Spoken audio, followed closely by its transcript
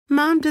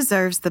Mom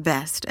deserves the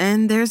best,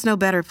 and there's no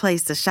better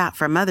place to shop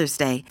for Mother's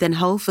Day than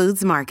Whole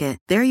Foods Market.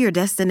 They're your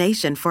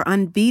destination for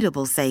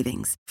unbeatable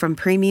savings, from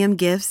premium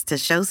gifts to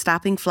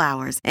show-stopping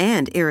flowers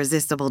and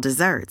irresistible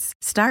desserts.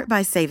 Start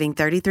by saving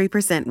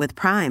 33% with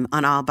Prime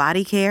on all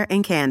body care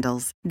and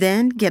candles.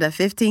 Then get a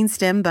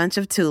 15-stem bunch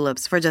of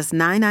tulips for just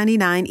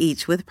 $9.99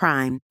 each with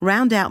Prime.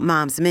 Round out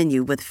Mom's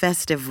menu with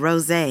festive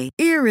rosé,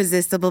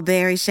 irresistible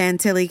berry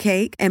chantilly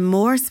cake, and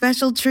more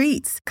special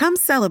treats. Come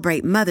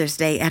celebrate Mother's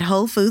Day at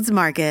Whole Foods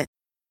Market.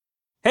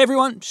 Hey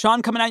everyone,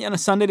 Sean coming at you on a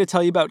Sunday to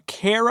tell you about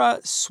Kara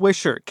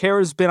Swisher.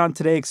 Kara's been on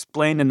Today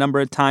Explained a number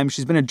of times.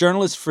 She's been a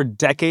journalist for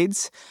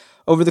decades.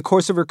 Over the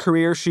course of her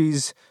career,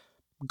 she's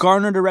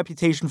garnered a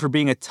reputation for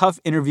being a tough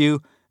interview,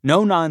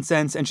 no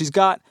nonsense, and she's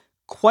got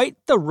quite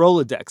the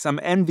Rolodex. I'm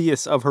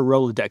envious of her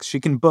Rolodex. She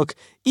can book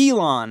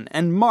Elon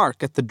and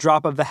Mark at the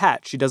drop of the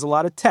hat. She does a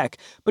lot of tech,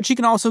 but she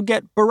can also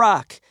get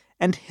Barack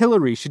and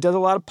Hillary. She does a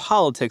lot of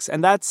politics,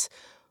 and that's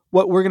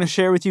what we're going to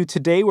share with you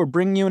today. We're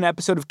bringing you an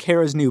episode of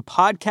Kara's new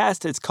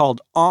podcast. It's called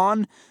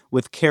On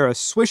with Kara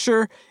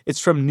Swisher. It's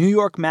from New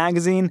York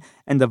Magazine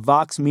and the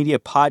Vox Media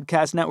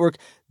Podcast Network.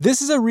 This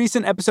is a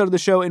recent episode of the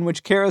show in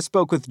which Kara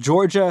spoke with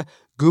Georgia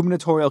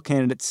gubernatorial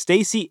candidate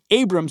Stacey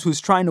Abrams, who's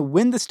trying to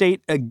win the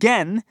state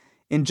again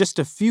in just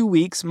a few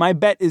weeks. My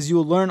bet is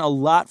you'll learn a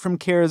lot from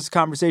Kara's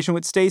conversation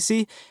with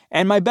Stacey,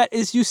 and my bet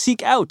is you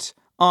seek out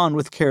On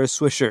with Kara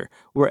Swisher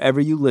wherever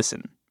you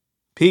listen.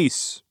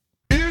 Peace.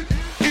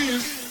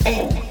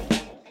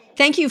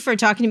 Thank you for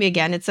talking to me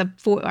again. It's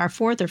our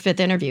fourth or fifth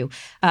interview.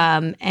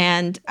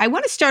 And I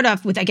want to start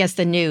off with, I guess,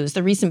 the news.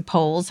 The recent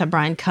polls have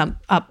Brian come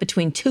up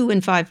between 2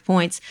 and 5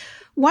 points.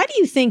 Why do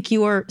you think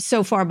you are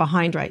so far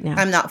behind right now?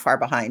 I'm not far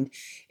behind.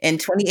 In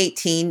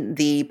 2018,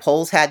 the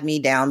polls had me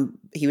down.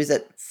 He was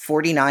at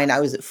 49.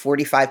 I was at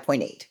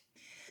 45.8.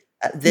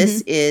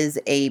 This is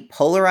a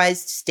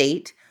polarized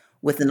state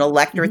with an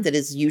electorate that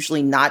is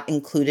usually not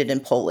included in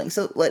polling.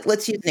 So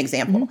let's use an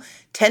example.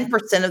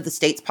 10% of the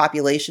state's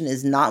population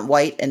is not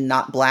white and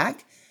not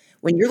black.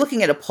 When you're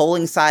looking at a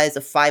polling size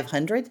of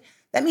 500,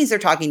 that means they're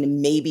talking to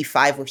maybe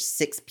 5 or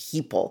 6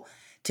 people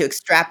to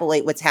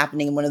extrapolate what's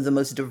happening in one of the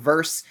most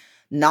diverse,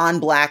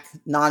 non-black,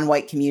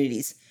 non-white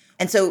communities.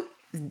 And so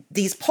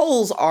these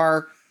polls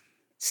are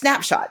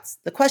snapshots.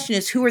 The question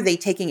is, who are they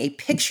taking a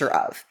picture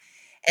of?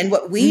 And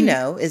what we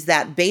know is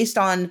that based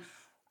on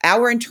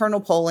our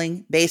internal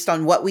polling, based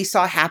on what we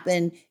saw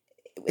happen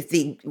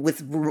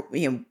with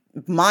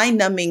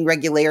mind-numbing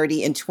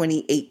regularity in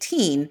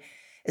 2018,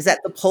 is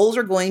that the polls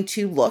are going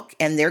to look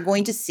and they're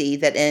going to see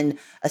that in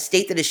a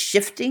state that is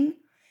shifting,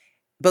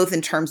 both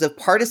in terms of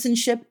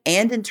partisanship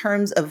and in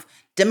terms of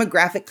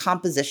demographic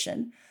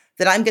composition,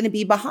 that I'm going to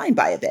be behind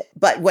by a bit.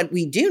 But what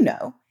we do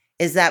know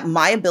is that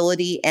my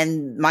ability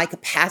and my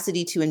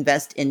capacity to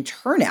invest in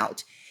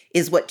turnout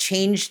is what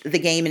changed the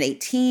game in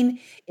 18.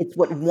 It's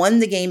what won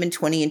the game in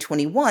 20 and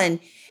 21.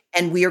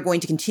 And we are going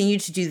to continue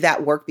to do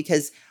that work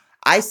because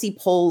I see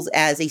polls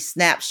as a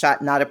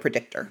snapshot, not a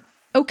predictor.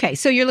 Okay,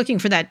 so you're looking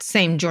for that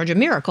same Georgia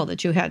miracle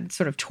that you had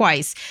sort of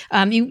twice.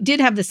 You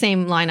did have the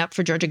same lineup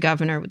for Georgia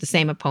governor with the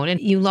same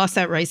opponent. You lost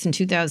that race in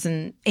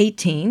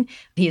 2018.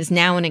 He is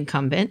now an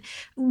incumbent.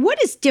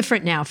 What is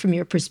different now from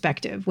your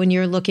perspective when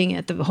you're looking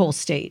at the whole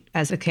state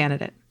as a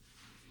candidate?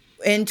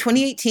 In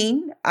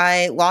 2018,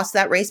 I lost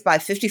that race by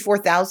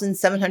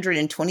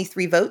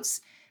 54,723 votes.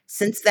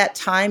 Since that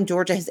time,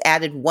 Georgia has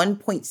added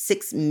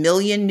 1.6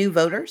 million new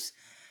voters.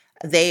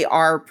 They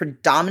are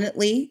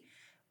predominantly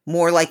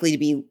more likely to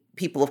be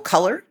people of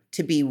color,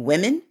 to be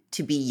women,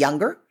 to be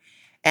younger.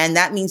 And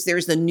that means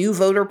there's a new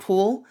voter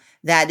pool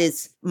that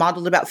is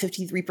modeled about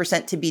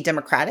 53% to be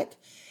Democratic.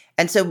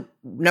 And so,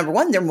 number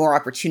one, there are more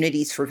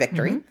opportunities for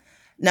victory.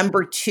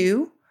 Number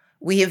two,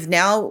 we have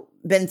now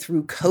been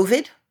through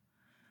COVID.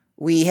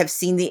 We have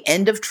seen the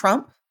end of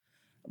Trump,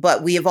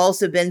 but we have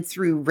also been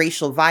through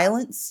racial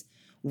violence.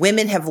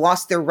 Women have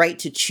lost their right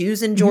to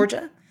choose in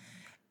Georgia.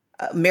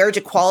 Marriage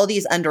equality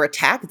is under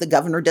attack. The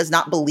governor does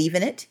not believe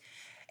in it.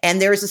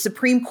 And there is a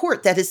Supreme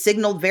Court that has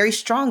signaled very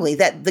strongly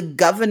that the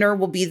governor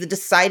will be the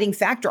deciding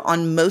factor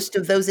on most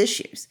of those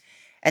issues.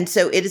 And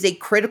so it is a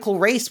critical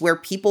race where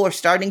people are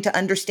starting to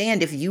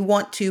understand if you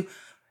want to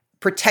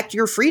protect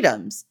your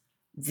freedoms,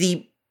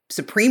 the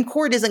Supreme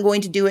Court isn't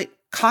going to do it.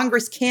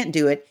 Congress can't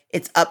do it.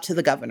 It's up to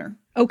the governor.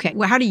 Okay.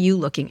 Well, how are you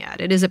looking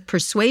at it? Is it a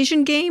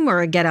persuasion game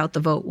or a get out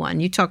the vote one?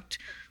 You talked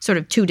sort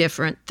of two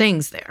different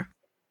things there.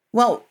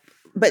 Well,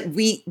 but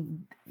we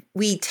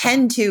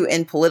tend to,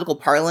 in political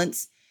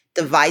parlance,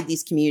 divide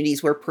these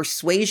communities where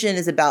persuasion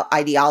is about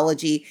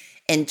ideology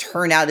and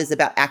turnout is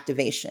about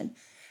activation.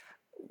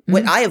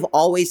 What I have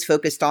always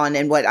focused on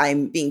and what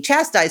I'm being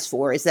chastised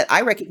for is that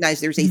I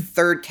recognize there's a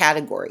third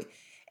category,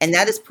 and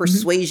that is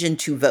persuasion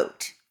to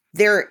vote.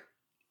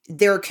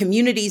 There are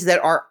communities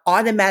that are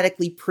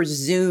automatically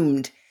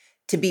presumed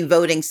to be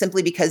voting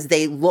simply because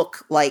they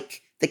look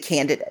like the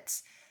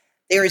candidates.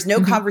 There is no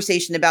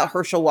conversation about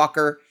Herschel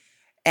Walker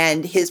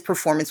and his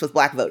performance with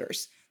Black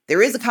voters.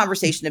 There is a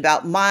conversation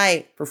about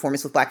my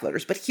performance with Black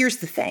voters. But here's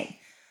the thing.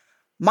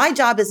 My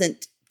job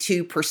isn't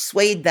to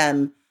persuade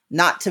them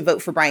not to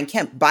vote for Brian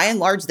Kemp. By and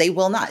large, they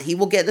will not. He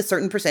will get a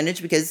certain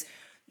percentage because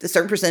the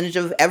certain percentage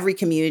of every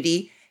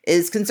community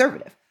is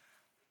conservative.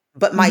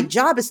 But my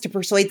job is to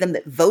persuade them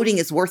that voting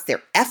is worth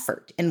their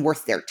effort and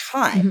worth their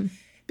time.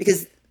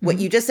 Because what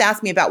you just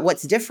asked me about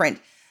what's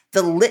different,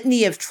 the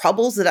litany of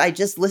troubles that I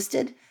just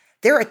listed,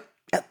 they're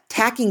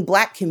attacking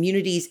Black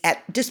communities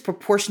at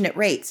disproportionate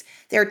rates.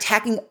 They're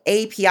attacking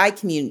API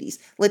communities,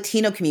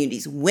 Latino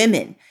communities,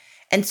 women.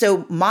 And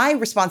so my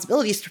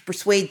responsibility is to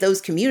persuade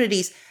those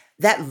communities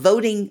that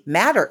voting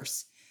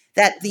matters,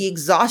 that the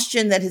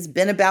exhaustion that has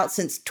been about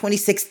since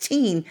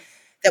 2016,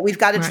 that we've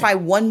got to try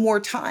one more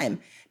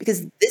time.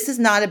 Because this is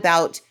not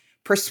about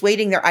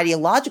persuading their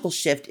ideological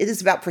shift. It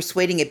is about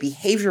persuading a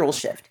behavioral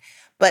shift.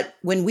 But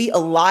when we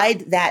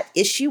allied that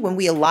issue, when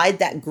we allied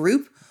that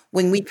group,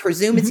 when we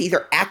presume it's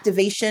either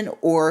activation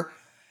or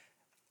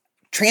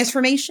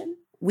transformation,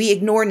 we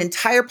ignore an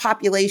entire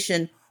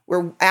population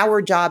where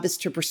our job is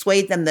to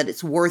persuade them that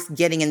it's worth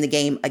getting in the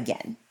game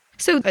again.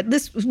 So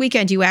this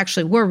weekend, you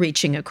actually were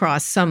reaching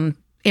across some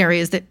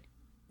areas that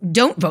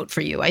don't vote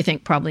for you, I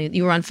think probably.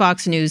 You were on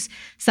Fox News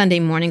Sunday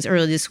mornings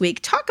earlier this week.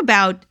 Talk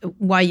about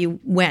why you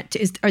went.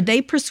 Are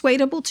they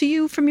persuadable to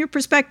you from your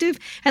perspective?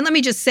 And let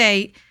me just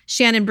say,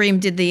 Shannon Bream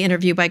did the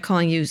interview by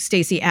calling you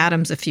Stacey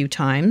Adams a few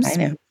times. I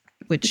know.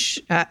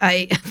 Which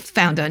I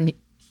found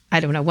I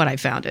don't know what I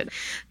found it.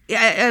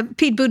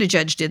 Pete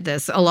Buttigieg did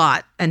this a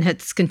lot and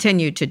has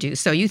continued to do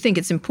so. You think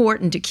it's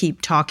important to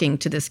keep talking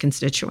to this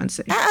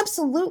constituency?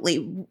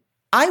 Absolutely.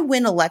 I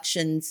win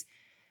elections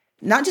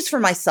not just for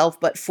myself,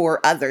 but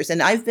for others.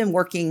 And I've been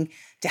working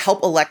to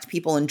help elect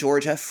people in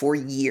Georgia for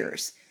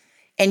years.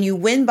 And you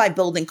win by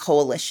building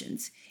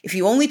coalitions. If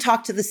you only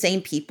talk to the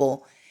same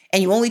people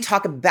and you only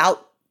talk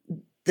about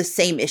the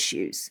same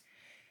issues,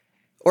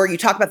 or you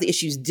talk about the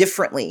issues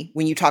differently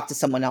when you talk to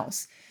someone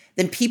else,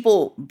 then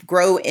people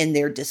grow in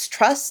their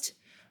distrust,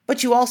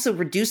 but you also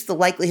reduce the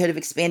likelihood of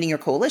expanding your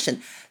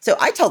coalition. So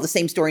I tell the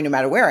same story no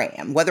matter where I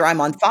am. Whether I'm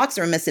on Fox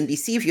or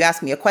MSNBC, if you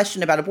ask me a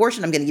question about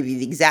abortion, I'm going to give you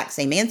the exact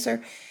same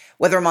answer.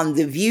 Whether I'm on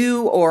The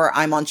View or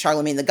I'm on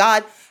Charlemagne the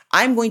God,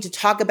 I'm going to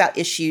talk about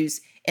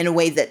issues in a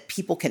way that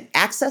people can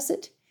access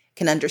it,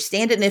 can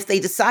understand it. And if they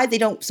decide they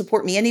don't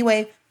support me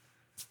anyway,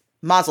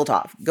 mazel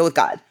tov, go with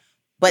God.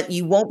 But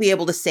you won't be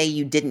able to say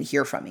you didn't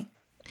hear from me.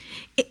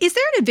 Is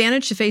there an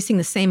advantage to facing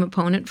the same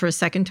opponent for a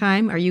second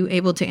time? Are you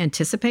able to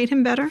anticipate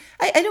him better?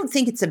 I don't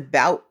think it's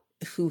about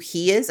who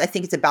he is. I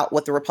think it's about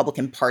what the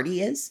Republican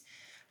Party is.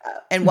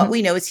 And what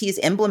we know is he is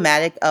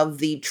emblematic of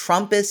the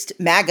Trumpist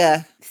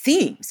MAGA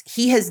themes.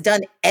 He has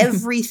done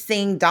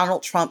everything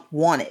Donald Trump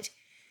wanted.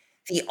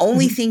 The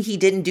only thing he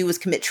didn't do was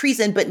commit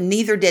treason, but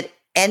neither did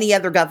any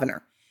other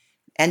governor.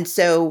 And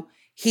so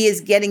he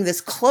is getting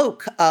this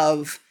cloak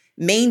of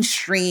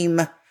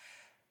mainstream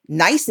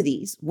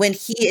niceties when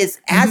he is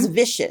as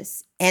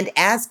vicious and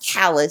as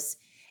callous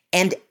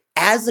and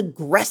as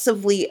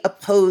aggressively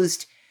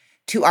opposed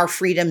to our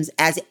freedoms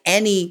as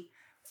any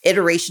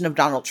iteration of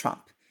Donald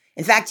Trump.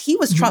 In fact, he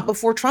was Trump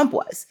before Trump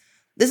was.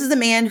 This is a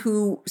man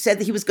who said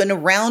that he was going to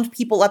round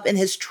people up in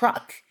his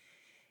truck.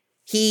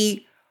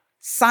 He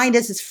signed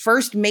as his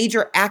first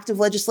major act of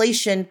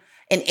legislation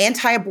an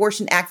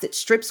anti-abortion act that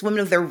strips women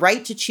of their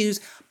right to choose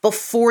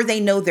before they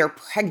know they're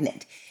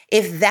pregnant.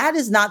 If that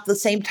is not the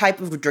same type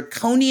of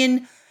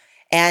draconian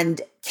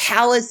and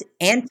callous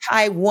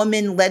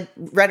anti-woman-led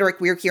rhetoric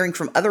we're hearing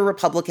from other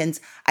Republicans,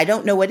 I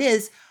don't know what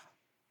is.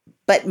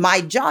 But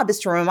my job is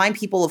to remind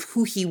people of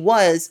who he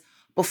was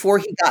before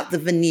he got the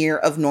veneer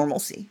of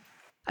normalcy.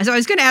 So I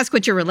was going to ask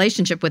what your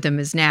relationship with him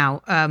is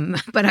now,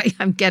 but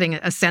I'm getting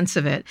a sense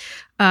of it.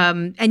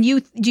 And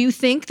do you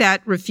think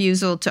that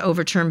refusal to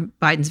overturn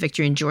Biden's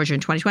victory in Georgia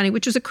in 2020,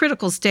 which was a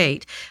critical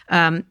state,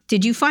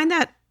 did you find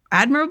that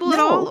admirable at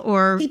all?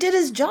 Or he did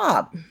his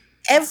job.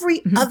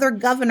 Every other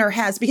governor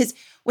has, because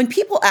when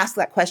people ask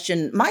that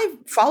question, my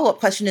follow-up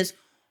question is,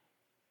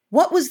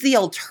 what was the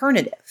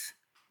alternative?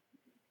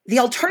 The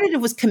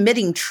alternative was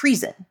committing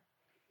treason.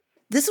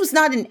 This was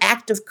not an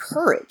act of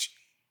courage.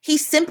 He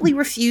simply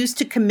refused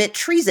to commit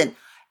treason.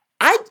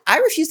 I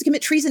refuse to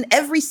commit treason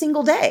every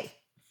single day.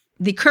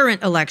 The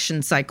current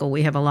election cycle,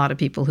 we have a lot of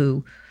people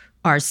who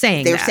are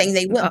saying They're saying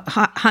they will.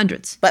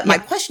 Hundreds. But my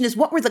question is,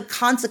 what were the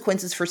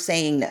consequences for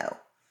saying no?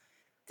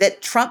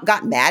 That Trump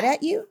got mad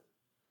at you?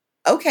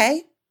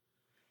 Okay.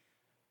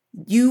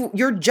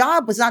 Your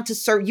job was not to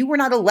serve. You were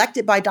not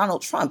elected by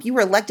Donald Trump. You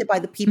were elected by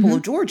the people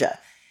of Georgia.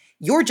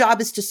 Your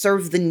job is to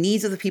serve the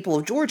needs of the people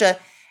of Georgia.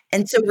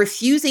 And so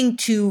refusing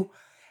to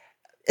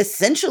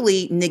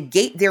essentially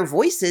negate their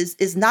voices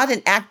is not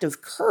an act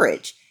of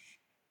courage.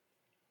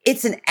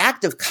 It's an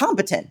act of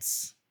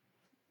competence.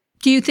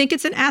 Do you think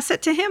it's an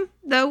asset to him,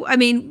 though? I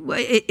mean,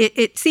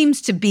 it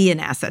seems to be an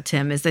asset to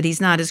him, is that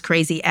he's not as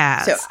crazy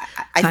as So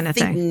I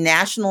think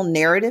national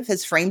narrative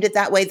has framed it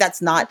that way.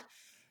 That's not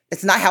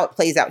how it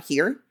plays out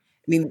here.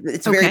 I mean,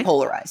 it's very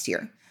polarized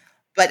here.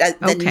 But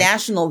the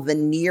national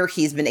veneer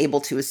he's been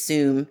able to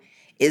assume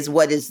is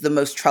what is the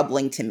most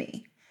troubling to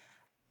me.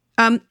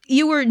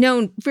 You were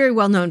very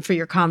well known for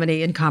your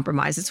comedy and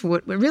compromise. It's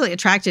what really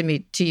attracted me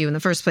to you in the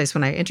first place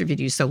when I interviewed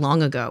you so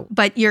long ago.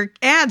 But your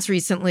ads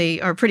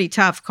recently are pretty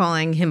tough,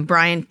 calling him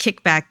Brian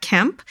Kickback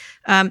Kemp.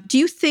 Do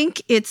you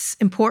think it's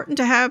important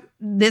to have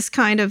this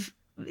kind of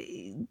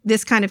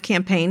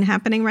campaign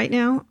happening right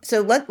now?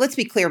 So let's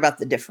be clear about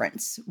the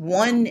difference.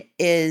 One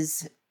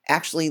is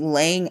actually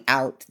laying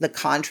out the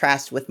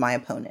contrast with my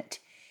opponent.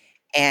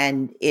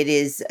 And it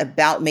is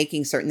about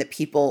making certain that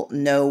people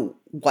know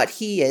what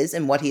he is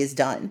and what he has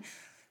done.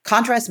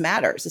 Contrast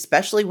matters,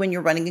 especially when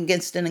you're running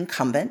against an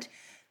incumbent.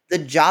 The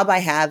job I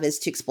have is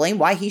to explain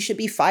why he should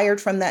be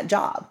fired from that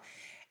job.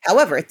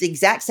 However, at the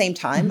exact same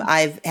time,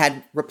 I've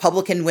had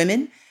Republican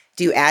women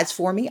do ads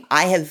for me.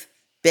 I have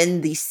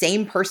been the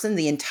same person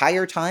the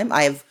entire time.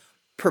 I have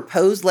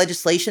proposed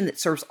legislation that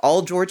serves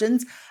all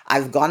Georgians.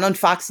 I've gone on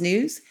Fox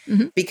News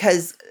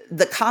because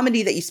the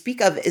comedy that you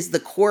speak of is the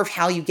core of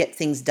how you get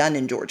things done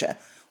in Georgia.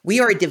 We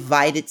are a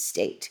divided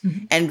state.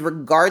 And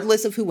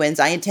regardless of who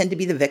wins, I intend to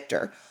be the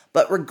victor.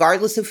 But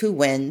regardless of who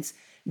wins,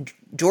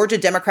 Georgia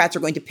Democrats are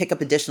going to pick up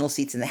additional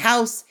seats in the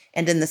House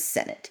and in the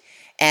Senate.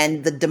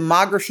 And the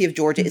demography of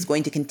Georgia is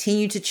going to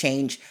continue to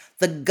change.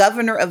 The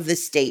governor of the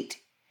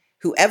state,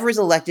 whoever is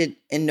elected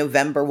in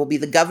November, will be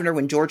the governor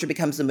when Georgia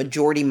becomes a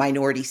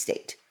majority-minority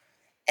state.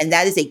 And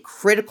that is a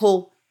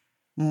critical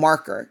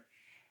marker.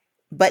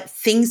 But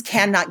things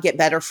cannot get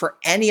better for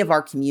any of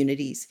our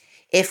communities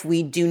if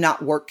we do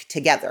not work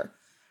together.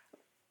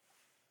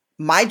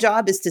 My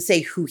job is to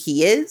say who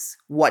he is,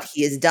 what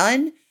he has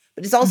done,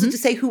 but it's also to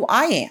say who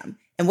I am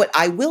and what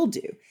I will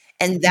do.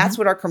 And that's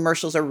what our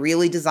commercials are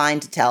really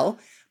designed to tell.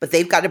 But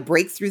they've got to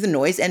break through the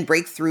noise and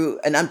break through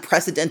an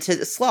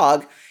unprecedented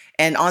slog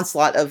and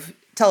onslaught of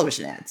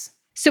television ads.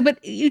 So,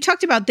 but you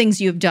talked about things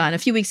you've done. A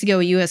few weeks ago,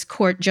 a U.S.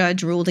 court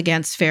judge ruled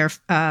against Fair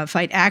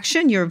Fight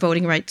Action, your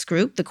voting rights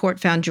group. The court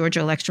found Georgia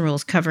election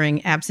rules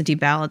covering absentee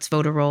ballots,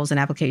 voter rolls, and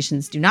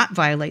applications do not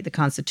violate the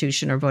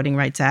Constitution or Voting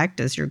Rights Act,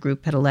 as your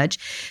group had alleged.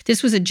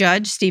 This was a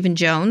judge, Stephen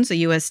Jones, a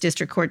U.S.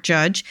 District Court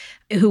judge,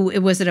 who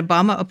was an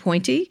Obama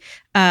appointee.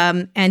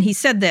 And he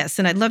said this,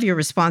 and I'd love your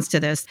response to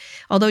this.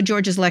 Although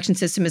Georgia's election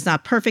system is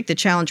not perfect, the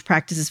challenge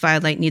practices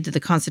violate neither the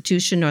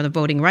Constitution nor the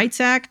Voting Rights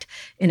Act.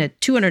 In a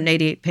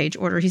 288-page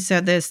order, he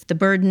said this: the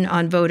burden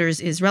on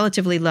voters is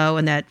relatively low,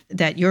 and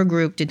that your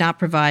group did not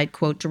provide,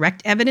 quote,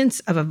 direct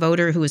evidence of a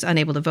voter who was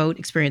unable to vote,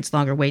 experienced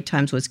longer wait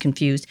times, was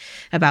confused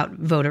about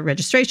voter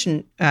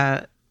registration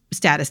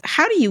status.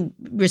 How do you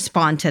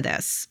respond to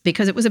this?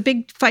 Because it was a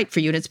big fight for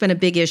you, and it's been a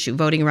big issue.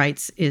 Voting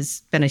rights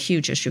has been a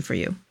huge issue for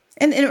you.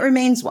 And it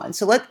remains one.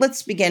 So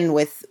let's begin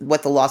with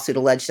what the lawsuit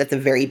alleged at the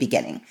very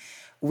beginning.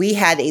 We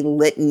had a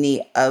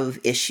litany of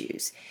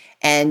issues.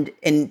 And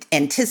in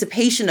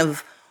anticipation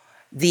of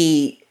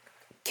the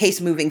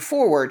case moving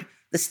forward,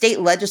 the state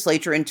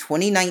legislature in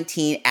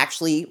 2019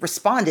 actually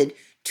responded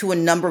to a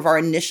number of our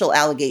initial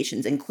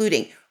allegations,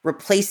 including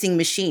replacing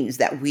machines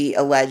that we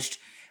alleged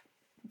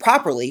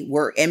properly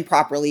were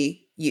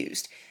improperly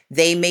used.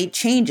 They made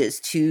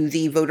changes to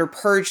the voter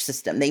purge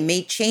system. They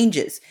made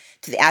changes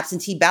to the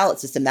absentee ballot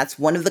system. That's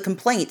one of the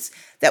complaints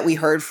that we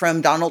heard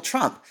from Donald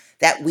Trump,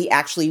 that we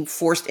actually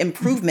forced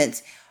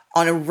improvements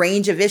on a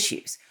range of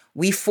issues.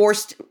 We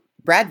forced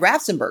Brad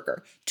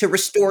Raffensperger to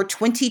restore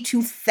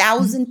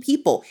 22,000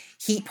 people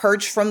he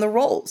purged from the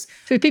rolls.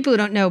 For people who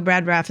don't know,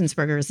 Brad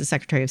Raffensperger is the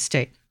Secretary of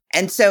State.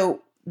 And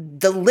so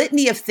the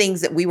litany of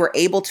things that we were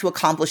able to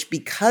accomplish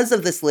because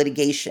of this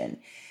litigation,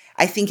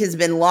 I think, has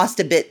been lost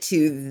a bit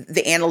to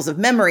the annals of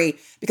memory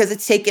because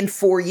it's taken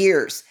 4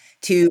 years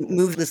to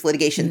move this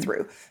litigation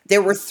through.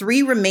 There were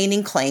 3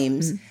 remaining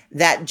claims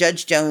that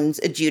Judge Jones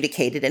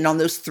adjudicated. And on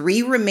those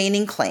 3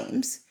 remaining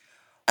claims,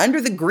 under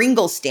the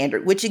Gringell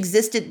standard, which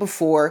existed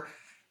before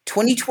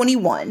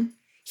 2021,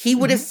 he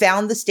would have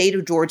found the state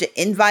of Georgia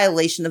in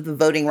violation of the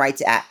Voting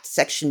Rights Act,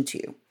 Section 2.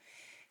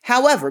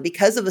 However,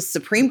 because of a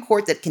Supreme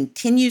Court that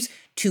continues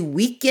to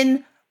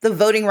weaken the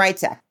Voting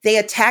Rights Act, they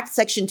attacked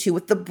Section 2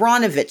 with the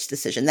Brnovich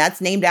decision.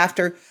 That's named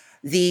after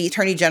the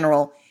Attorney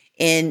General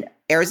in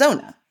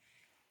Arizona.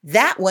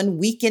 That one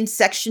weakened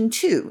Section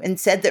 2 and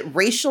said that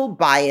racial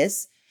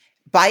bias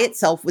by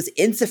itself was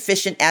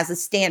insufficient as a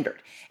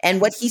standard.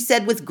 And what he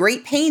said with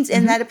great pains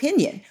in that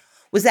opinion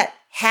was that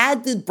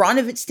had the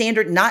Brnovich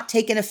standard not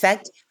taken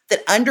effect,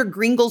 that under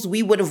Gringell's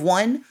we would have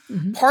won.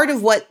 Part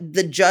of what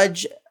the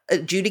judge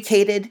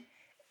adjudicated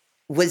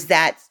was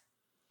that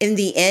in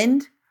the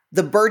end,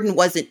 the burden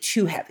wasn't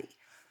too heavy.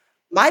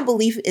 My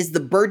belief is the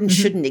burden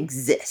shouldn't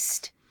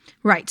exist.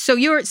 Right. So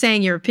you're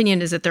saying your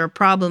opinion is that there are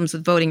problems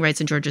with voting rights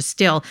in Georgia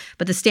still,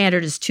 but the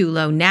standard is too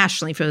low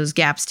nationally for those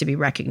gaps to be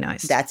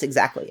recognized. That's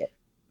exactly it.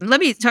 Let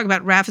me talk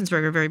about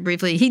Raffensperger very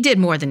briefly. He did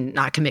more than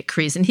not commit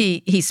treason.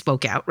 He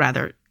spoke out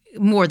rather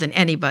more than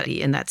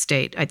anybody in that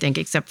state, I think,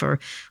 except for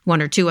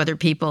one or two other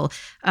people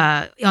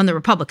on the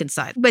Republican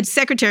side. But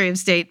Secretary of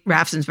State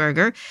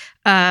Raffensperger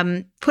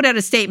put out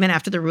a statement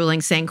after the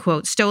ruling saying,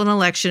 quote, stolen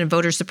election and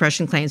voter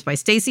suppression claims by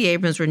Stacey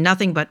Abrams were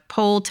nothing but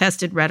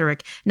poll-tested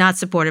rhetoric, not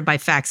supported by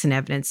facts and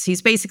evidence.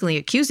 He's basically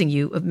accusing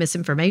you of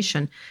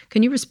misinformation.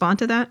 Can you respond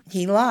to that?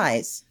 He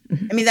lies.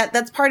 I mean,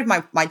 that's part of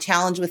my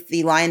challenge with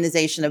the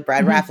lionization of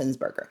Brad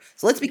Raffensperger.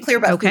 So let's be clear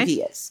about who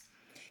he is.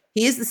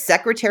 He is the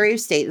Secretary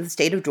of State of the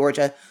state of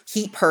Georgia.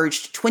 He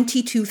purged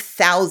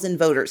 22,000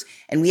 voters,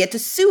 and we had to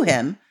sue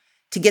him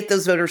to get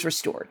those voters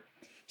restored.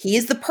 He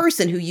is the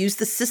person who used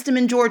the system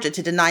in Georgia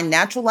to deny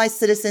naturalized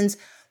citizens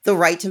the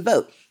right to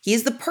vote. He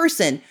is the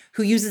person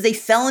who uses a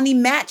felony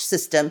match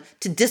system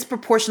to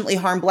disproportionately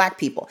harm Black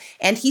people.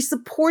 And he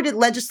supported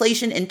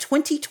legislation in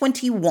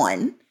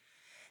 2021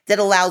 that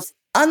allows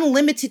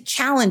unlimited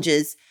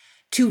challenges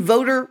to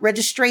voter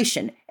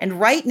registration. And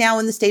right now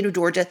in the state of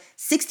Georgia,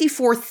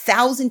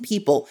 64,000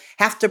 people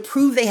have to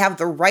prove they have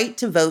the right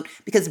to vote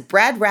because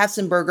Brad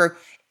Raffensperger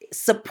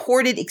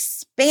supported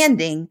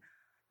expanding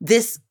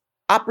this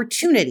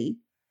opportunity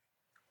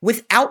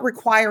without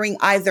requiring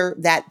either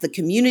that the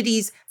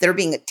communities that are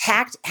being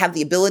attacked have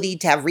the ability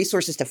to have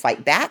resources to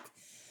fight back.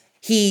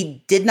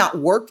 He did not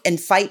work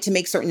and fight to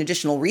make certain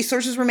additional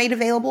resources were made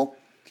available.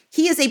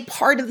 He is a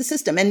part of the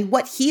system. And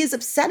what he is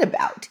upset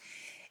about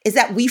is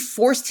that we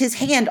forced his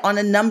hand on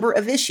a number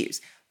of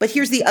issues. But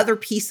here's the other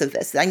piece of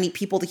this that I need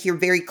people to hear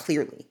very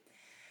clearly.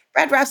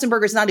 Brad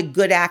Raffensperger is not a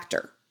good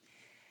actor.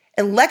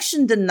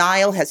 Election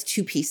denial has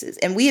two pieces,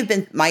 and we have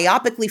been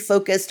myopically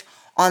focused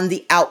on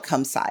the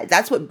outcome side.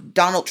 That's what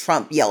Donald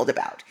Trump yelled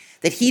about,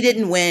 that he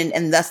didn't win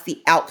and thus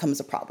the outcome is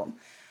a problem.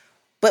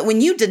 But when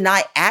you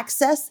deny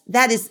access,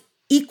 that is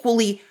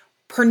equally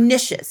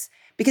pernicious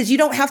because you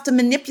don't have to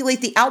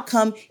manipulate the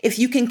outcome if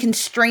you can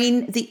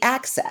constrain the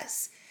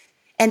access.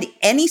 And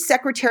any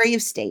Secretary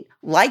of State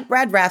like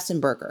Brad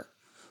Raffensperger,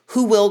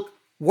 who will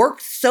work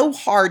so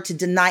hard to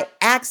deny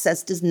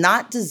access, does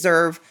not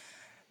deserve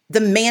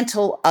the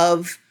mantle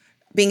of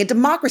being a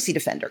democracy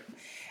defender.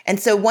 And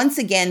so once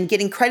again,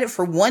 getting credit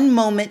for one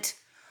moment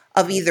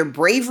of either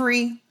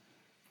bravery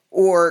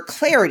or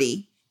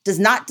clarity does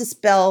not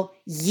dispel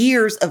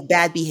years of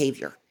bad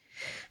behavior.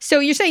 So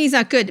you're saying he's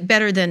not good,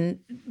 better than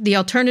the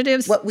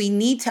alternatives? What we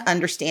need to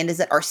understand is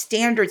that our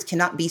standards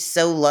cannot be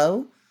so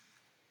low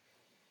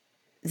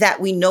that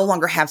we no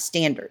longer have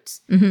standards.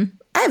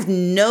 I have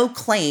no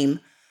claim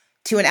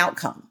to an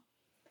outcome,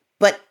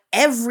 but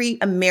every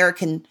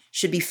American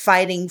should be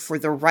fighting for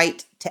the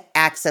right to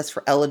access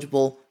for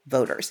eligible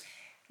voters.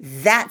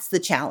 That's the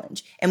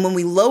challenge. And when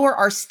we lower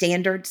our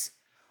standards,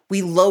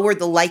 we lower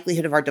the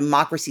likelihood of our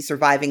democracy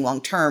surviving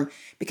long term,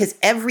 because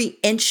every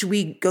inch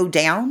we go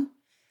down,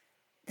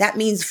 that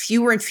means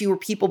fewer and fewer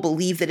people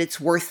believe that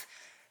it's worth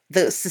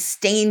the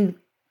sustained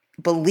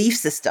belief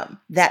system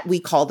that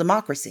we call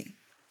democracy.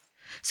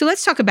 So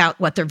let's talk about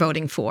what they're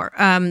voting for.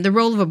 The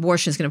role of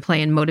abortion is going to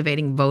play in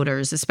motivating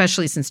voters,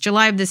 especially since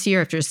July of this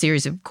year, after a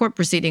series of court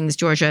proceedings,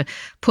 Georgia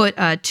put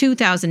a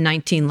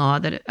 2019 law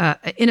that,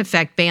 in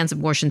effect, bans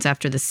abortions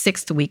after the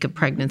 6th week of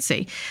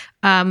pregnancy.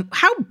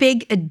 How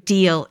big a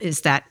deal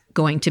is that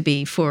going to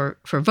be for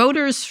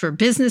voters, for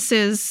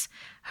businesses,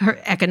 for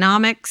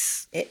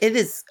economics? It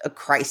is a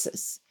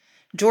crisis.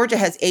 Georgia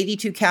has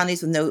 82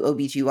 counties with no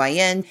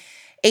OBGYN,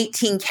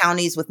 18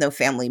 counties with no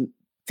family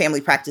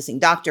practicing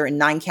doctor, and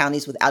 9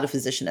 counties without a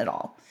physician at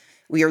all.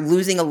 We are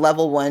losing a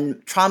level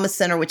 1 trauma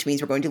center, which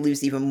means we're going to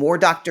lose even more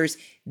doctors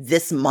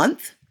this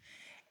month.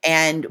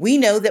 And we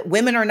know that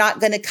women are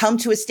not going to come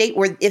to a state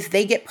where if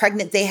they get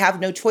pregnant, they have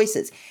no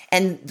choices.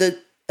 And the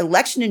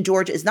election in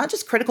Georgia is not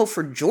just critical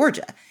for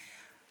Georgia.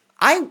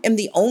 I am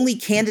the only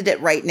candidate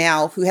right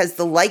now who has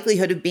the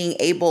likelihood of being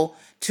able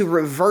to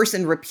reverse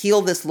and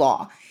repeal this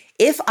law.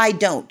 If I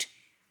don't,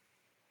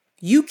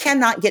 you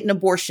cannot get an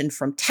abortion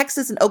from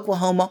Texas and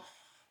Oklahoma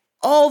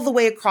all the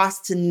way across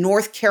to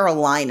North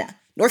Carolina.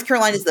 North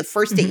Carolina is the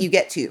first state you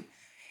get to.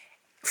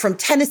 From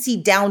Tennessee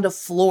down to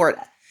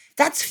Florida.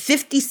 That's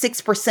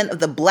 56% of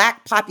the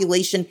Black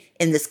population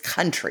in this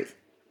country.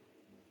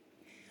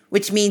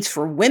 Which means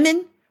for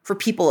women, for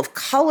people of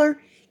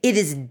color, it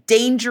is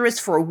dangerous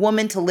for a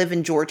woman to live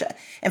in Georgia.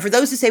 And for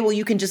those who say, well,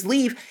 you can just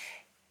leave,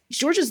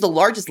 Georgia is the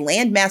largest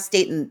landmass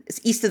state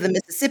east of the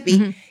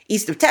Mississippi,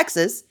 east of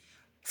Texas.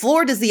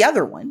 Florida is the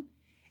other one.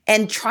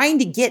 And trying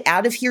to get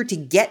out of here to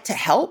get to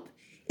help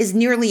is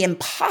nearly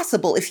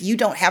impossible if you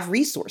don't have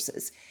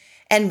resources.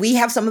 And we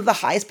have some of the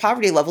highest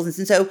poverty levels.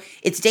 And so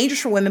it's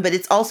dangerous for women, but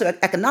it's also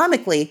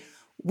economically,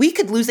 we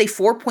could lose a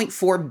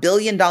 $4.4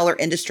 billion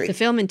industry. The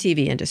film and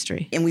TV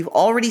industry. And we've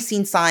already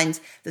seen signs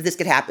that this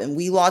could happen.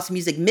 We lost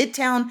Music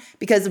Midtown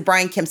because of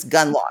Brian Kemp's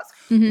gun laws.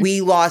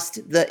 We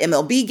lost the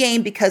MLB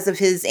game because of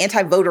his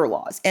anti-voter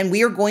laws. And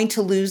we are going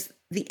to lose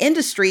the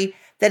industry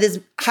that is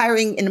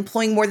hiring and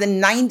employing more than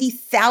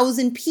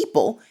 90,000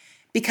 people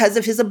because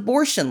of his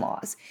abortion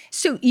laws.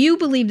 So you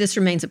believe this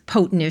remains a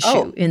potent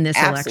issue in this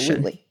election?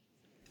 Absolutely.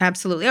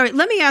 Absolutely. All right.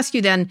 Let me ask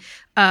you then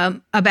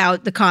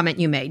about the comment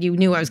you made. You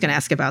knew I was going to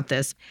ask about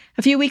this.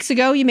 A few weeks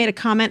ago, you made a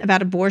comment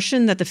about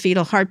abortion, that the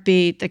fetal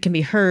heartbeat that can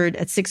be heard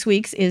at 6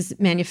 weeks is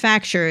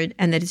manufactured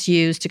and that it's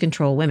used to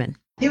control women.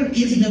 There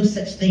is no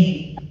such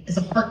thing as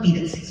a heartbeat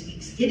at 6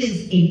 weeks. It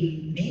is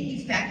a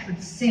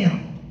manufactured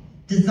sound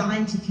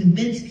designed to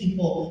convince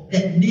people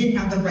that men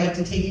have the right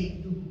to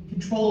take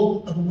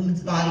control of a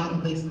woman's body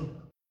away from her.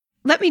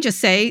 Let me just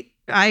say,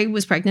 I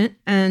was pregnant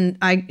and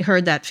I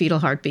heard that fetal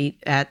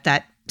heartbeat at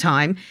that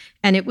time,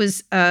 and it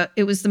was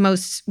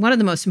one of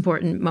the most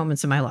important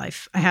moments of my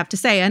life, I have to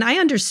say. And I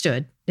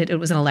understood that it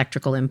was an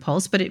electrical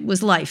impulse, but it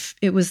was life.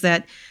 It was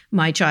that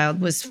my child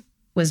was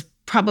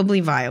probably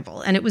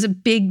viable, and it was a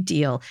big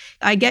deal.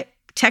 I get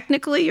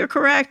technically you're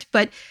correct,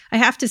 but I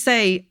have to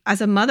say,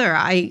 as a mother,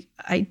 I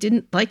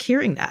didn't like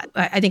hearing that.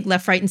 I think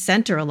left, right, and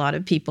center, a lot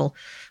of people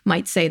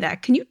might say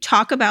that. Can you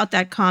talk about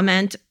that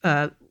comment?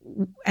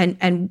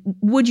 And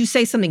would you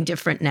say something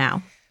different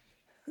now?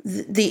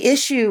 The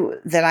issue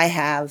that I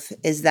have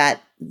is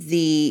that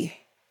the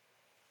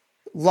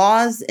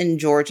laws in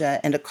Georgia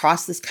and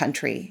across this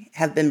country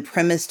have been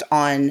premised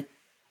on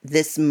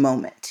this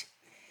moment.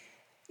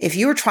 If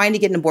you were trying to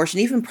get an abortion,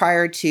 even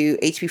prior to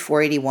HB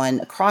 481,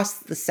 across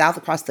the South,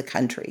 across the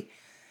country,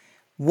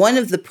 one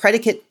of the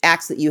predicate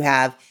acts that you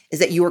have is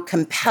that you are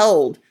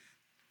compelled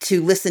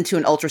to listen to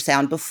an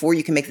ultrasound before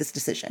you can make this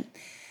decision.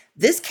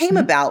 This came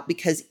about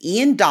because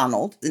Ian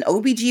Donald, an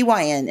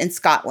OBGYN in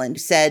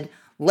Scotland, said,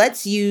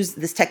 let's use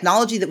this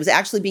technology that was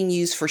actually being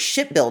used for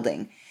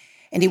shipbuilding.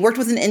 And he worked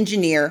with an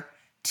engineer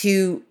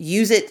to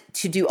use it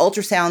to do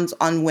ultrasounds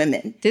on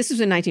women. This was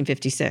in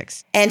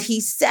 1956. And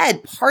he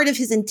said part of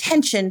his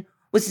intention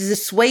was to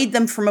dissuade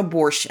them from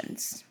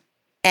abortions.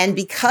 And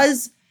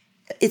because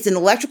it's an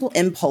electrical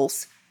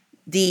impulse,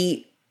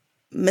 the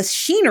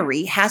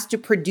machinery has to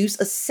produce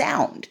a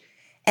sound.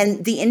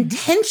 And the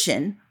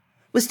intention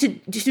was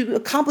to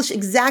accomplish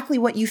exactly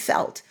what you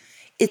felt.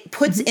 It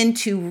puts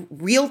into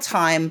real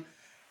time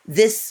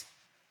this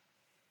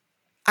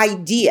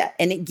idea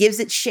and it gives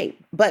it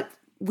shape. But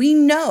we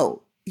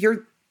know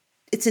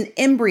it's an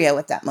embryo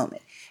at that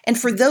moment. And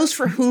for those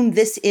for whom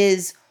this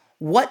is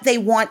what they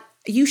want,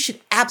 you should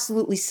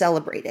absolutely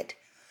celebrate it.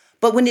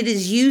 But when it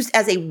is used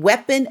as a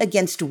weapon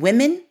against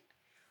women,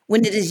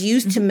 when it is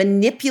used to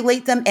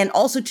manipulate them and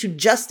also to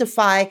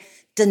justify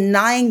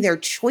denying their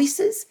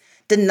choices,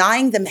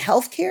 denying them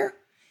health care,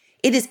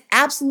 it is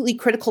absolutely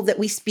critical that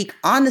we speak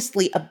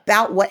honestly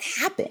about what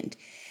happened,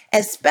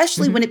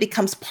 especially when it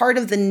becomes part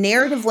of the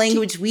narrative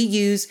language we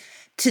use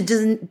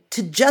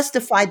to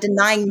justify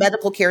denying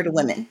medical care to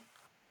women.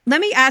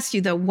 Let me ask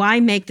you, though, why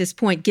make this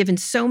point, given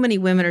so many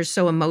women are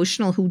so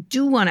emotional who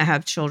do want to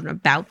have children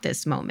about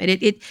this moment?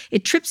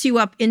 It trips you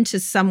up into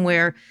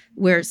somewhere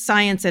where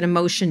science and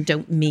emotion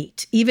don't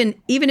meet. Even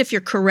if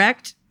you're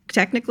correct,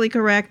 technically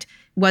correct,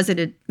 was it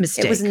a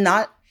mistake? It was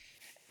not.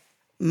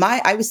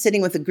 I was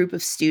sitting with a group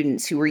of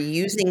students who were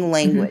using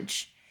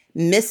language,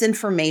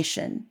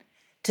 misinformation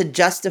to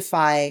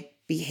justify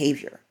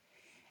behavior.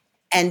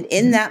 And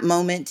in that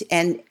moment,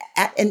 and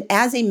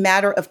as a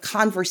matter of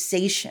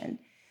conversation,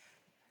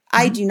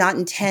 I do not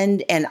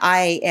intend, and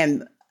I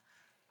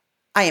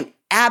am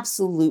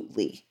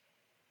absolutely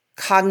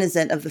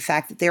cognizant of the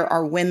fact that there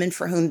are women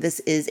for whom this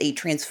is a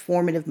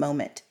transformative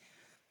moment.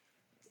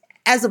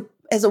 As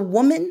a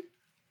woman,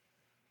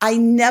 I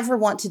never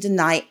want to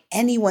deny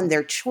anyone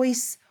their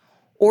choice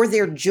or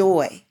their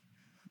joy.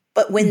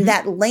 But when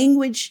that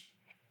language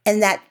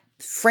and that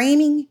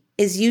framing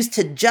is used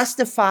to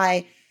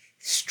justify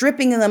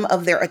stripping them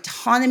of their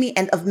autonomy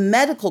and of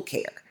medical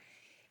care,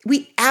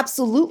 we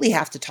absolutely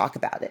have to talk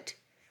about it.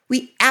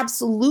 We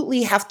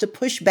absolutely have to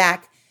push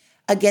back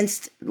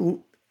against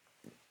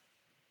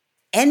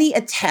any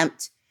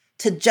attempt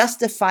to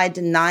justify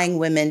denying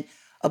women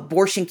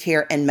abortion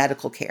care and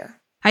medical care.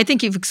 I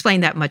think you've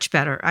explained that much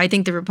better. I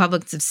think the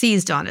Republicans have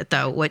seized on it,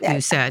 though, what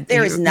you said.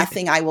 There is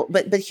nothing I will,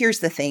 but here's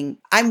the thing.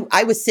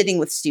 I was sitting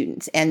with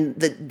students, and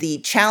the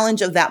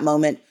challenge of that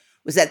moment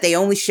was that they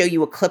only show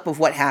you a clip of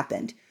what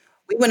happened.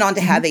 We went on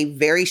to have a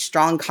very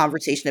strong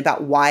conversation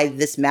about why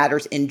this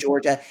matters in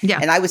Georgia. Yeah.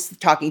 And I was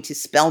talking to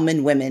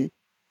Spelman women.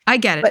 I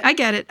get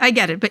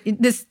it.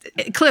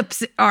 But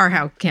clips are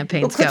how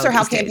campaigns go. Clips are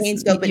how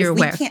campaigns go. But if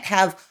we can't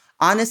have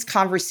honest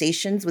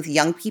conversations with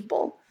young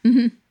people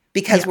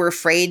because we're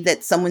afraid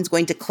that someone's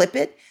going to clip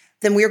it,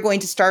 then we're going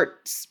to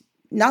start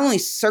not only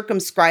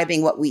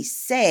circumscribing what we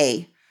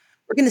say,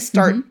 we're going to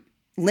start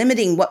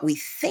limiting what we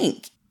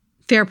think.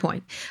 Fair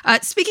point.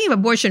 Speaking of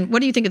abortion,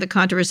 what do you think of the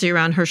controversy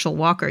around Herschel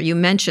Walker? You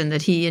mentioned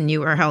that he and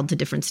you are held to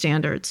different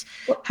standards.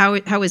 How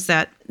is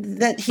that?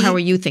 How are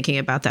you thinking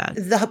about that?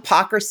 The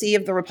hypocrisy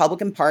of the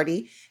Republican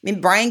Party. I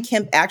mean, Brian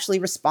Kemp actually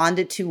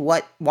responded to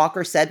what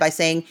Walker said by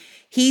saying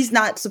he's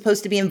not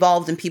supposed to be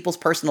involved in people's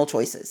personal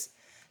choices.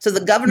 So the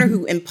governor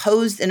who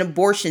imposed an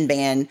abortion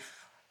ban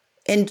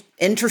and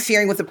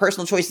interfering with the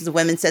personal choices of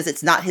women says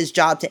it's not his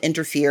job to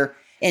interfere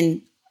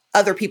in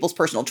other people's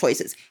personal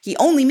choices. He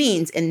only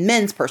means in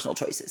men's personal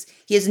choices.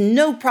 He has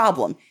no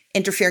problem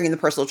interfering in the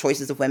personal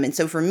choices of women.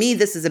 So for me,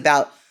 this is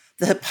about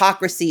the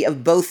hypocrisy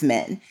of both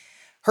men.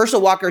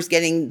 Herschel Walker is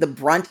getting the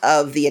brunt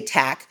of the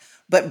attack,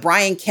 but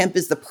Brian Kemp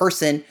is the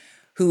person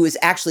who has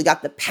actually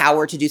got the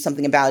power to do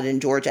something about it in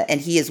Georgia,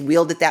 and he has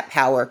wielded that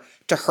power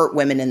to hurt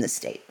women in the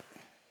state.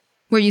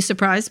 Were you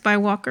surprised by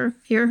Walker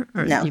here?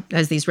 Or No.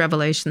 as these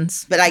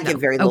revelations? But I No.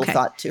 give very little Okay.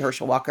 thought to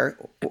Herschel Walker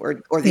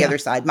or the other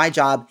side. My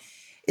job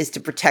is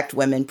to protect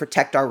women,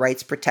 protect our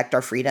rights, protect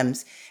our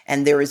freedoms.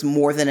 And there is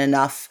more than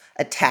enough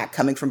attack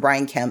coming from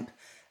Brian Kemp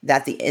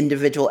that the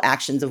individual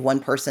actions of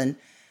one person,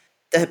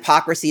 the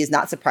hypocrisy is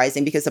not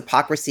surprising because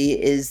hypocrisy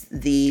is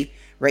the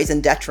raison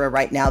d'etre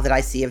right now that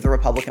I see of the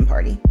Republican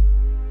Party.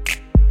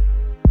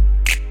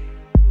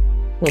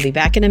 We'll be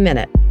back in a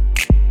minute.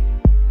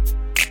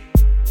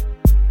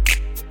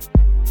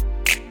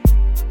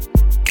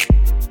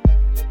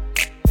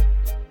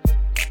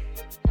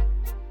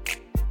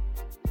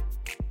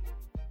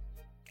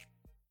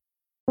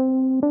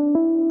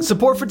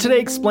 Support for Today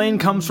Explained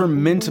comes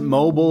from Mint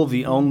Mobile,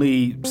 the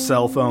only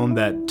cell phone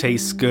that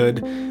tastes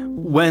good.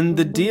 When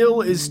the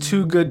deal is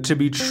too good to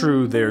be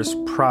true, there's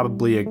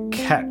probably a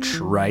catch,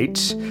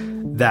 right?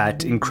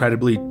 That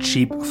incredibly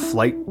cheap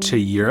flight to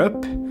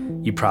Europe?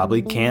 You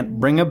probably can't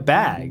bring a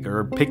bag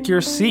or pick your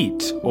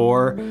seat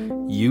or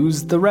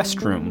use the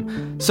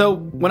restroom. So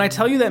when I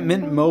tell you that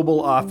Mint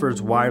Mobile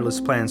offers wireless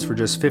plans for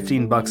just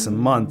 $15 a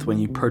month when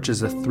you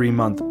purchase a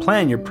 3-month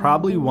plan, you're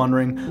probably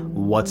wondering,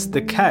 what's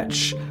the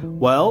catch?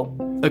 Well,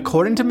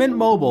 according to Mint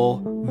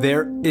Mobile,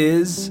 there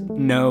is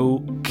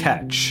no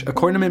catch.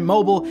 According to Mint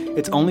Mobile,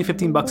 it's only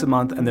 $15 a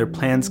month, and their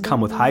plans come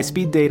with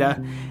high-speed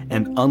data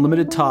and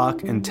unlimited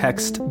talk and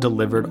text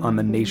delivered on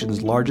the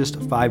nation's largest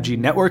 5G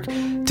network.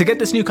 To get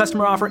this new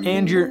customer offer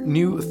and your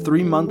new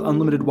 3-month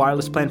unlimited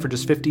wireless plan for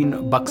just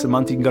 $15 a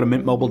month, you can go to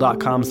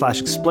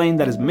mintmobile.com/explain.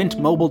 That is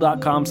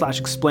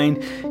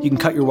mintmobile.com/explain. You can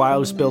cut your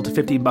wireless bill to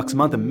 $15 a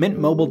month at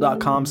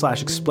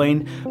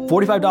mintmobile.com/explain.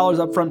 $45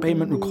 upfront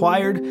payment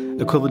required,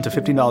 equivalent to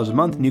 $15 a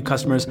month. New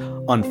customers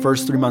on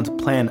first 3-month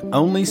plan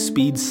only.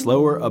 Speed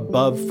slower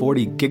above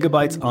 40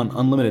 gigabytes on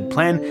unlimited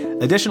plan.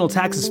 Additional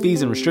taxes,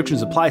 fees, and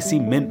restrictions apply. See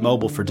Mint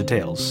Mobile for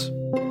details.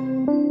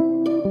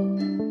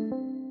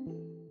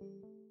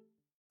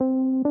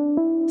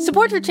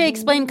 Support for Today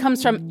Explained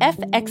comes from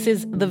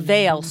FX's The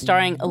Veil,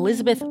 starring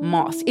Elizabeth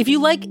Moss. If you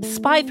like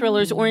spy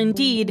thrillers or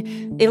indeed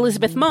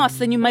Elizabeth Moss,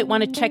 then you might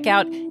want to check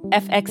out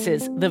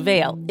FX's The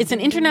Veil. It's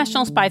an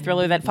international spy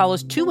thriller that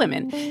follows two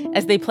women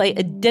as they play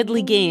a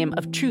deadly game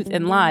of truth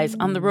and lies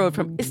on the road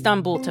from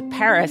Istanbul to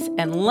Paris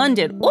and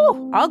London.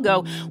 Oh, I'll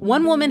go.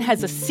 One woman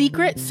has a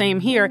secret, same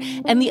here,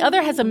 and the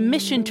other has a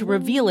mission to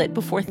reveal it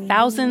before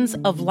thousands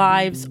of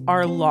lives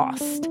are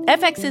lost.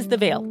 FX's The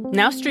Veil,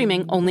 now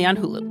streaming only on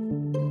Hulu.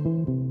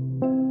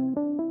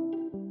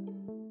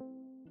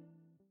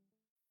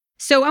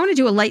 So I want to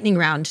do a lightning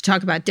round to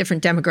talk about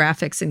different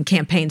demographics and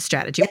campaign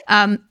strategy.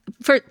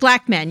 For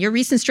Black men, your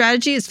recent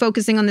strategy is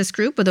focusing on this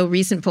group, although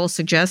recent polls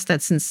suggest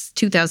that since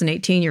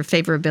 2018, your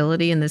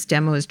favorability in this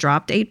demo has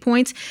dropped 8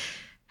 points.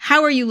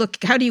 How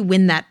do you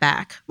win that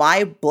back?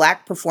 My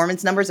Black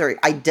performance numbers are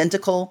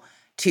identical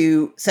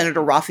to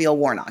Senator Raphael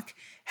Warnock.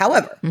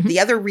 However, the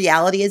other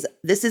reality is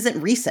this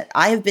isn't recent.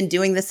 I have been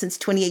doing this since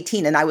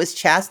 2018, and I was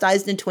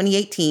chastised in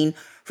 2018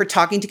 for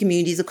talking to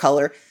communities of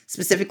color,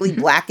 specifically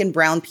Black and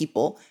brown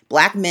people,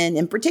 Black men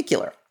in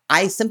particular.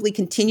 I simply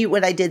continue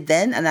what I did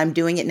then, and I'm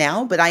doing it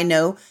now, but I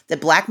know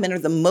that Black men are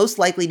the most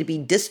likely to be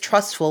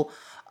distrustful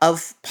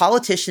of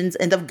politicians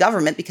and of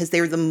government because they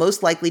are the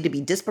most likely to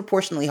be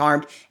disproportionately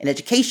harmed in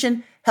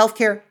education,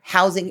 healthcare,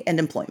 housing, and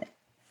employment.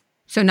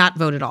 So not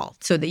vote at all,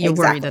 so that you're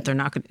worried that they're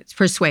not going to, it's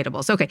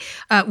persuadables. Okay.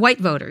 White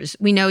voters.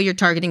 We know you're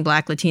targeting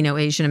Black, Latino,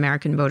 Asian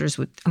American voters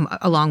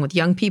along with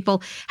young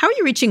people. How are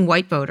you reaching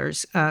white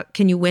voters?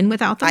 Can you win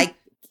without them?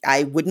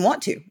 I wouldn't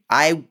want to.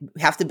 I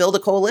have to build a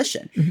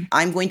coalition.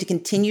 I'm going to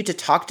continue to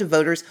talk to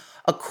voters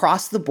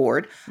across the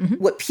board.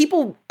 What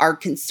people are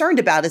concerned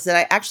about is that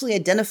I actually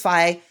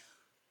identify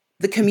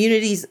the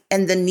communities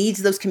and the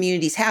needs those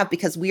communities have,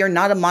 because we are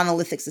not a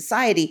monolithic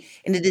society,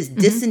 and it is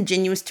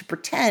disingenuous to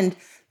pretend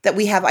that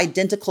we have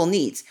identical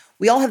needs.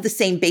 We all have the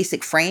same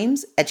basic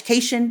frames: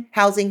 education,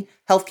 housing,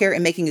 healthcare,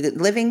 and making a good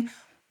living.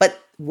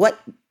 But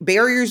what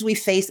barriers we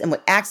face and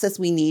what access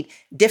we need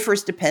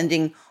differs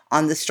depending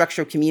on the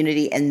structure of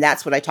community. And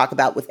that's what I talk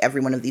about with every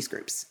one of these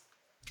groups.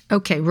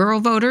 Okay. Rural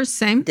voters,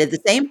 same? Did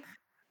the same.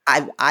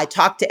 I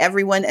talk to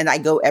everyone and I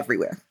go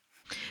everywhere.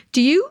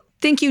 Do you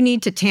think you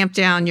need to tamp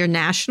down your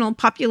national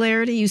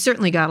popularity? You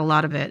certainly got a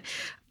lot of it.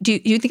 Do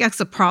you think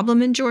that's a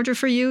problem in Georgia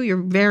for you? You're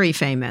very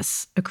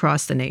famous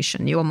across the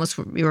nation. You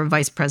were a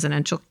vice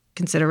presidential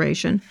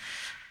consideration.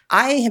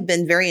 I have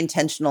been very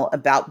intentional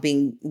about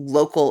being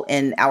local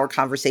in our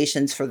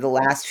conversations for the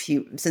last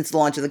since the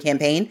launch of the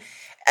campaign.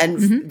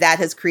 And that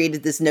has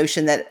created this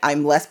notion that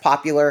I'm less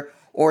popular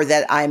or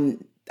that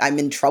I'm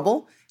in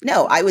trouble.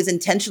 No, I was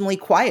intentionally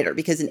quieter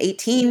because in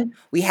 2018,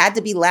 we had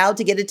to be loud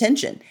to get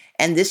attention.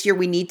 And this year,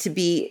 we need to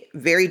be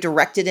very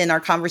directed in our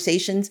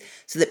conversations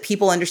so that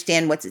people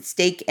understand what's at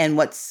stake and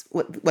what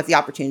the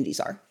opportunities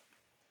are.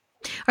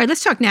 All right,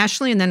 let's talk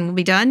nationally and then we'll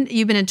be done.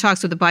 You've been in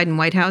talks with the Biden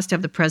White House to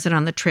have the president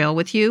on the trail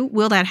with you.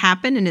 Will that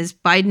happen? And is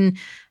Biden,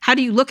 how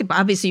do you look at,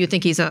 obviously you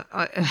think he's a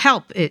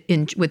help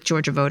with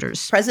Georgia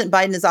voters. President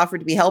Biden has offered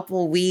to be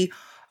helpful.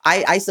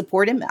 I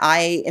support him.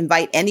 I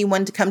invite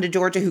anyone to come to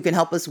Georgia who can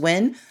help us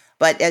win.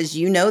 But as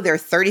you know, there are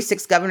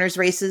 36 governor's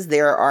races.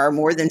 There are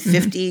more than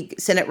 50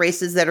 Senate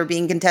races that are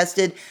being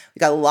contested. We've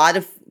got a lot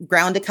of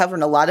ground to cover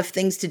and a lot of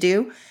things to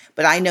do.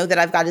 But I know that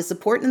I've got his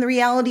support. And the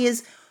reality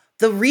is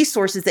the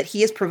resources that he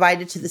has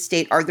provided to the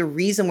state are the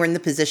reason we're in the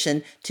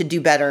position to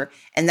do better.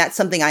 And that's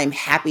something I'm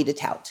happy to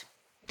tout.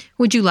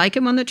 Would you like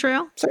him on the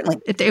trail?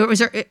 Certainly.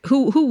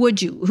 Who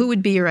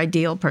would be your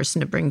ideal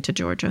person to bring to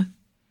Georgia?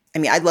 I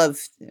mean, I'm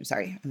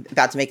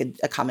about to make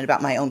a comment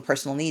about my own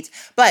personal needs,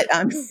 but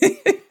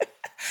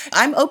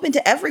I'm open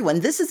to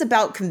everyone. This is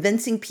about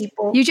convincing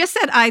people. You just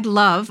said, I'd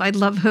love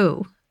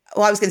who?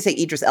 Well, I was going to say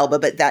Idris Elba,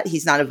 but that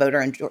he's not a voter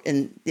in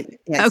the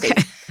United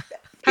States.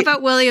 How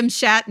about William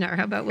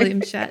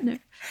Shatner?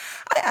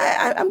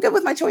 I'm good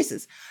with my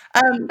choices.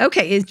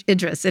 Okay,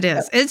 Idris, it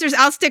is. Idris,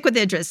 I'll stick with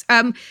Idris.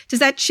 Does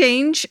that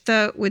change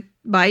with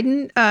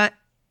Biden?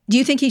 Do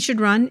you think he should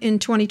run in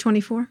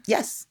 2024?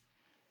 Yes.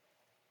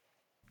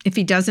 If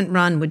he doesn't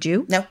run, would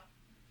you? No.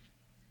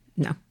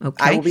 No.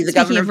 Okay. I will be the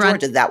governor of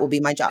Georgia. That will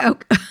be my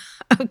job.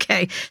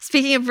 Okay.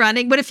 Speaking of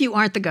running, what if you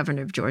aren't the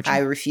governor of Georgia? I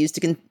refuse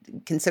to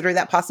consider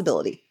that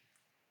possibility.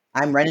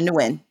 I'm running to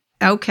win.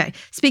 Okay.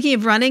 Speaking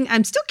of running,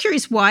 I'm still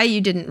curious why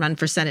you didn't run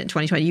for Senate in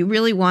 2020. You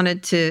really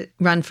wanted to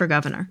run for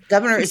governor.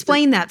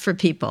 Explain that for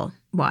people.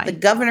 Why? The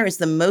governor is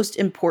the most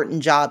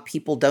important job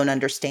people don't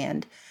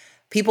understand.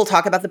 People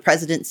talk about the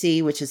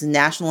presidency, which has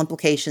national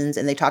implications,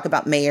 and they talk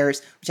about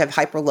mayors, which have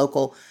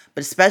hyperlocal.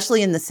 But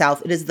especially in the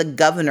South, it is the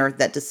governor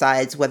that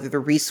decides whether the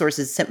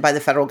resources sent by the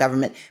federal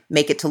government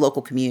make it to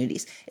local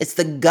communities. It's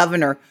the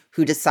governor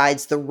who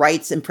decides the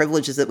rights and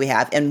privileges that we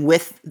have. And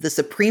with the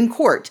Supreme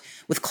Court,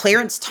 with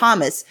Clarence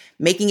Thomas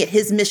making it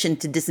his mission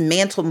to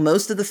dismantle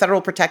most of the federal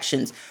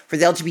protections for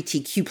the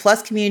LGBTQ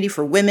plus community,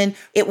 for women,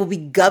 it will be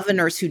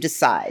governors who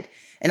decide.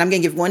 And I'm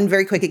going to give one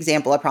very quick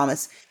example, I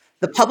promise.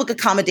 The Public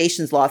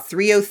Accommodations Law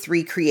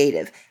 303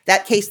 Creative,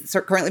 that case that's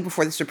currently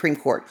before the Supreme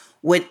Court,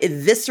 would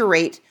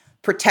eviscerate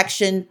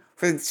protection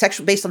for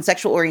based on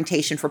sexual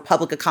orientation for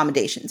public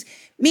accommodations,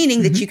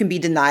 meaning that you can be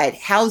denied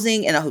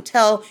housing in a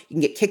hotel, you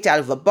can get kicked out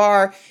of a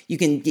bar, you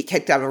can get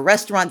kicked out of a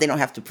restaurant, they don't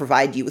have to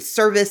provide you with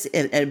service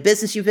in a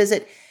business you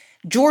visit.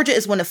 Georgia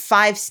is one of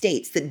 5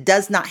 states that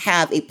does not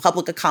have a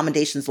public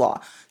accommodations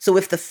law. So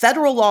if the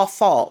federal law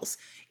falls,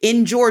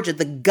 in Georgia,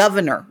 the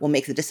governor will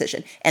make the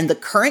decision. And the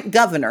current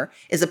governor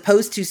is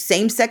opposed to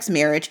same-sex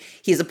marriage.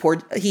 He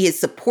has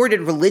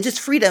supported religious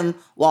freedom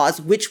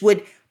laws, which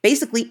would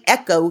basically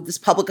echo this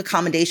public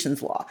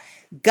accommodations law.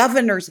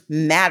 Governors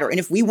matter. And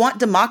if we want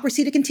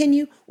democracy to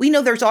continue, we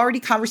know there's already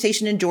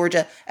conversation in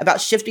Georgia about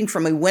shifting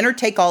from a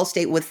winner-take-all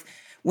state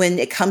when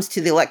it comes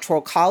to the Electoral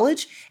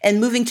College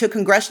and moving to a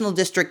congressional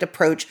district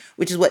approach,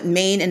 which is what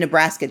Maine and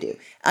Nebraska do.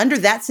 Under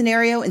that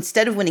scenario,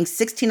 instead of winning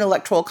 16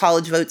 Electoral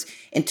College votes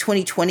in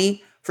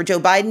 2020 for Joe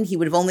Biden, he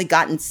would have only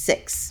gotten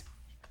 6.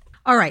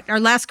 All right. Our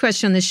last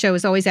question on this show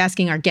is always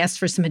asking our guests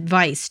for some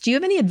advice. Do you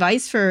have any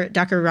advice for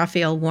Dr.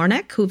 Raphael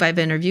Warnock, who I've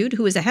interviewed,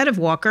 who is ahead of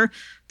Walker,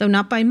 though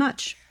not by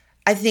much?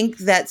 I think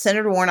that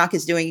Senator Warnock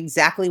is doing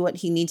exactly what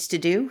he needs to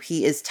do.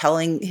 He is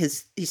telling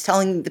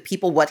the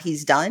people what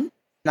he's done.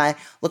 And I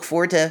look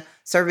forward to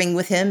serving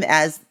with him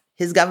as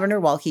his governor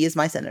while he is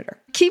my senator.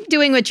 Keep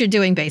doing what you're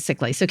doing,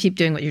 basically. So keep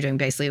doing what you're doing,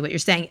 basically, what you're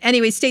saying.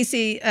 Anyway,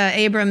 Stacey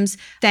Abrams,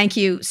 thank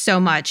you so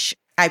much.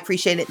 I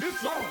appreciate it.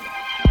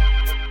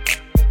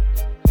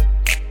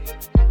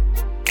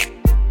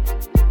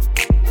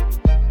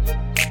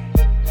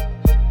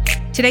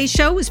 Today's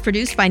show was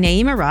produced by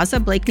Naima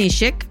Raza, Blake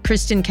Nishik,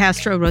 Kristen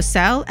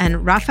Castro-Rosell,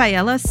 and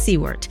Rafaela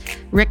Seward.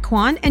 Rick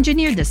Kwan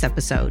engineered this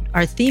episode.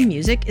 Our theme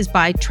music is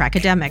by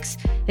Trackademics.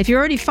 If you're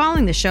already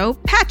following the show,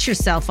 pat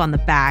yourself on the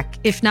back.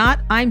 If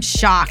not, I'm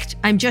shocked.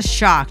 I'm just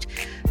shocked.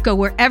 Go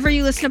wherever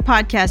you listen to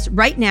podcasts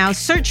right now,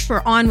 search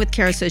for On with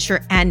Kara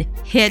Swisher, and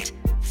hit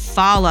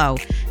follow.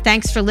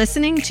 Thanks for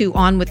listening to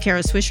On with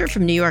Kara Swisher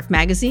from New York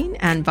Magazine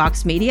and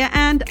Vox Media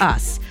and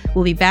us.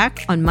 We'll be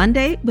back on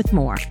Monday with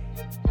more.